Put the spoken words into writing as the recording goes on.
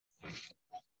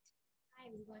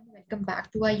Everyone, welcome back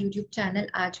to our YouTube channel.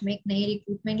 आज मैं एक नई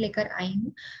रिक्रूटमेंट लेकर आई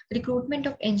हूँ, recruitment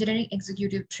of engineering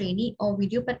executive trainee. और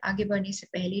वीडियो पर आगे बढ़ने से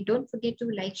पहले don't forget to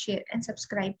like, share and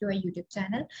subscribe to our YouTube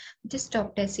channel which is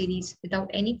top test series.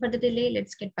 Without any further delay,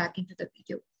 let's get back into the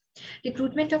video.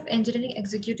 Recruitment of engineering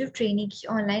executive trainee की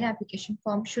online application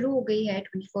form शुरू हो गई है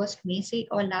 21 मई से,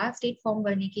 और last date form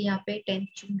भरने की यहाँ पे 10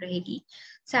 जून रहेगी।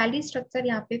 सैलरी स्ट्रक्चर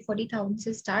यहाँ पे 40,000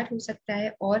 से स्टार्ट हो सकता है,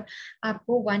 और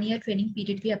आपको 1 ईयर ट्रेनिंग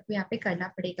पीरियड भी आपको यहाँ पे करना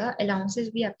पड़ेगा। अलाउंसेस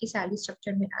भी आपकी सैलरी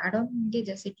स्ट्रक्चर में एड ऑन होंगे,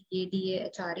 जैसे TA, DA,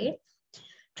 HRA.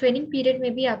 Training period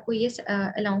में भी आपको ये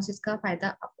अलाउंसेस का फायदा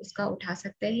आप उसका उठा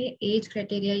सकते हैं। एज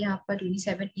क्राइटेरिया यहाँ पर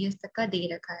 27 ईयर्स तक का दे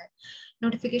रखा है।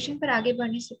 नोटिफिकेशन पर आगे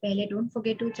बढ़ने से पहले don't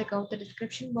forget to check out the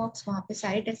description box, वहाँ पे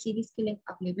सारे टेस्ट सीरीज के लिंक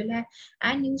अवेलेबल है।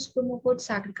 एंड यूज प्रोमो कोड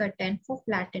सागर का 10 for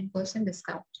flat 10%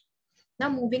 discount. Now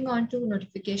moving on to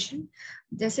notification,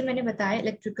 जैसे मैंने बताया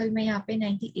इलेक्ट्रिकल में यहाँ पे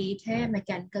 98 है,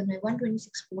 मैकेनिकल में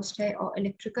 126 पोस्ट है, और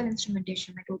इलेक्ट्रिकल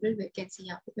इंस्ट्रूमेंटेशन में टोटल वैकेंसी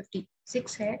यहाँ पे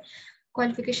 56 है।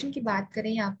 क्वालिफिकेशन की बात करें,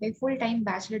 यहाँ पे फुल टाइम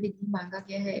बैचलर डिग्री मांगा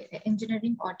गया है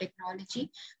इंजीनियरिंग और technology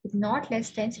with not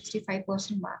less than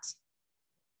 65% marks.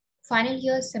 Final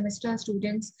year semester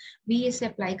students भी इसे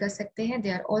अप्लाई कर सकते हैं। They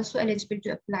are also eligible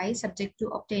to apply subject to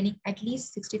obtaining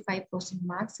at least 65%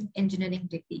 marks in engineering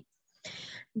degree.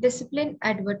 Discipline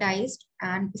advertised,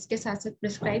 and इसके साथ साथ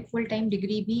प्रिस्क्राइब फुल टाइम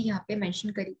डिग्री भी यहाँ पे मेंशन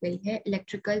करी गई है।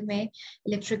 इलेक्ट्रिकल में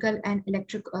इलेक्ट्रिकल एंड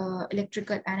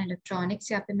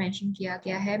इलेक्ट्रॉनिक्स यहाँ पे मेंशन किया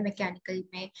गया है। मैकेनिकल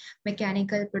में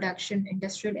mechanical production,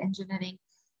 industrial engineering,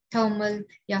 thermal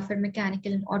या फिर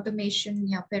मैकेनिकल एंड ऑटोमेशन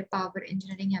या फिर पावर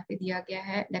इंजीनियरिंग यहाँ पे दिया गया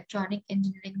है। इलेक्ट्रॉनिक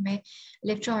इंजीनियरिंग में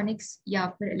इलेक्ट्रॉनिक्स या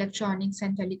फिर इलेक्ट्रॉनिक्स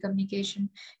एंड टेलीकम्युनिकेशन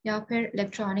या फिर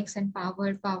electronics and power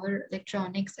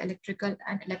electronics, electrical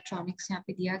and electronics यहाँ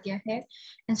पे दिया गया है।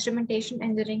 इंस्ट्रूमेंटेशन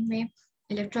इंजीनियरिंग में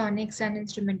इलेक्ट्रॉनिक्स एंड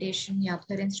इंस्ट्रूमेंटेशन या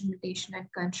फिर इंस्ट्रूमेंटेशन एंड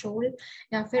कंट्रोल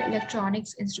या फिर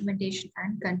इलेक्ट्रॉनिक्स इंस्ट्रूमेंटेशन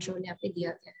एंड कंट्रोल यहाँ पे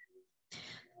दिया गया है।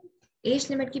 एज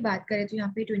लिमिट की बात करें तो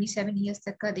यहाँ पे 27 ईयर्स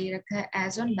तक का दे रखा है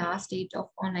as on last date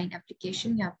of online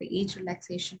application. यहाँ पे एज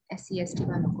रिलैक्सेशन SC/ST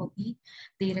वालों को भी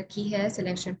दे रखी है।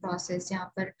 सिलेक्शन प्रोसेस यहाँ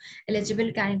पर eligible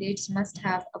candidates must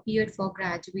have appeared for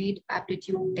graduate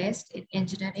aptitude test in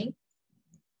engineering.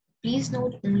 Please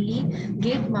note only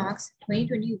gate marks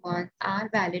 2021 are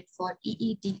valid for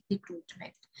EET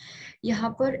recruitment. यहाँ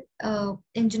पर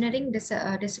engineering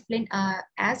discipline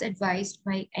as advised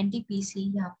bye NTPC,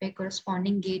 यहाँ पे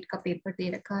कोरस्पॉन्डिंग गेट का paper दे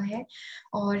रखा है,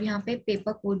 और यहाँ पे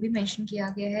पेपर कोड भी मेंशन किया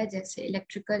गया है। जैसे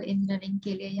इलेक्ट्रिकल इंजीनियरिंग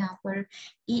के लिए यहाँ पर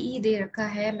EE दे रखा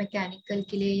है, मैकेनिकल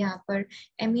के लिए यहाँ पर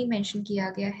ME मेंशन किया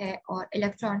गया है, और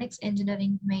इलेक्ट्रॉनिक्स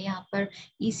इंजीनियरिंग में यहाँ पर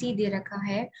EC दे रखा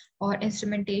है, और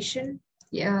इंस्ट्रूमेंटेशन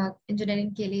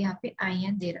इंजीनियरिंग के लिए यहाँ पे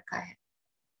IN दे रखा है।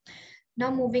 Now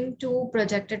moving to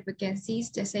projected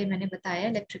vacancies, जैसे मैंने बताया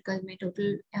इलेक्ट्रिकल में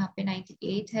टोटल यहाँ पे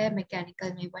 98 है,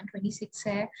 मैकेनिकल में 126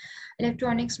 है,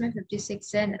 इलेक्ट्रॉनिक्स में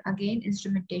 56 है, अगेन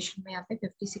इंस्ट्रूमेंटेशन में यहाँ पे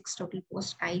 56 टोटल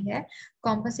पोस्ट आई है।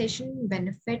 कॉम्पनसेशन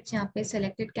बेनिफिट्स, यहाँ पे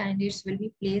selected candidates will be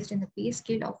placed in the pay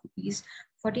scale of rupees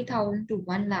 40,000 to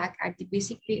 1 lakh at the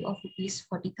basic pay of rupees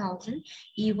 40,000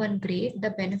 E1 grade.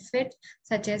 The benefits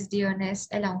such as dearness,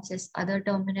 allowances, other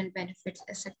terminal benefits,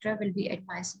 etc. will be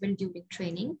admissible during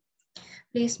training.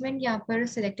 Placement, यहाँ पर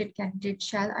selected candidates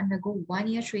shall undergo 1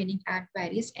 year training at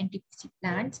various NTPC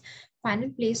plants. Final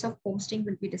place of posting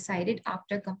will be decided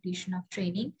after completion of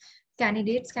training.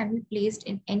 Candidates can be placed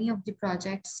in any of the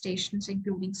project stations,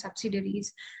 including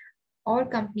subsidiaries or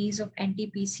companies of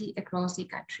NTPC across the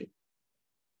country.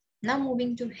 Now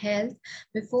moving to health,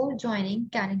 before joining,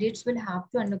 candidates will have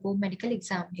to undergo medical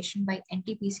examination by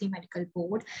NTPC Medical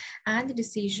Board, and the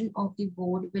decision of the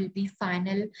board will be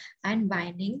final and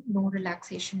binding. No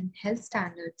relaxation in health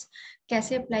standards.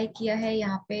 कैसे apply किया है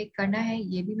यहाँ पे करना है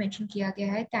ये भी mention किया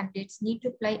गया है। Candidates need to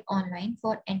apply online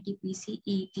for NTPC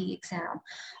EET exam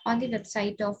on the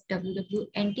website of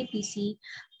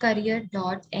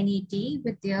www.ntpccareer.net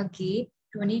with their GATE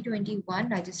 2021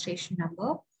 registration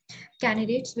number.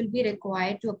 Candidates will be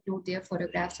required to upload their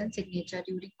photographs and signature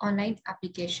during online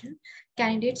application.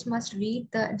 Candidates must read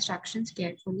the instructions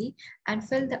carefully and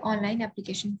fill the online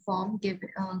application form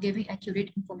giving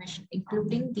accurate information,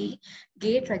 including the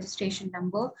GATE registration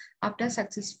number. After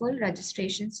successful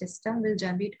registration, system will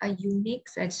generate a unique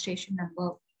registration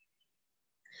number.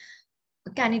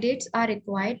 Candidates are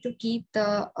required to keep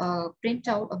the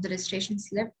printout of the registration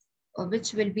slip,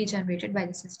 which will be generated by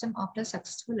the system after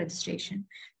successful registration.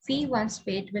 Fee once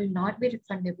paid will not be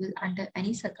refundable under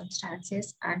any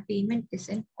circumstances, and payment is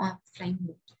in offline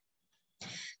mode.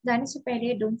 जाने से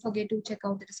पहले don't forget to check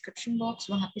out the description box,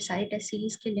 वहाँ पे सारे test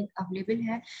series के link available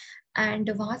है and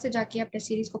वहाँ से जाके आप टेस्ट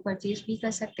सीरीज को परचेज भी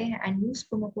कर सकते हैं एंड यूज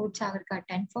प्रोमो कोड सागर का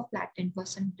 10 for flat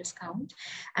 10% discount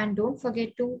and don't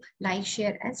forget to like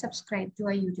share and subscribe to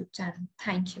our YouTube channel.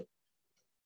 Thank you.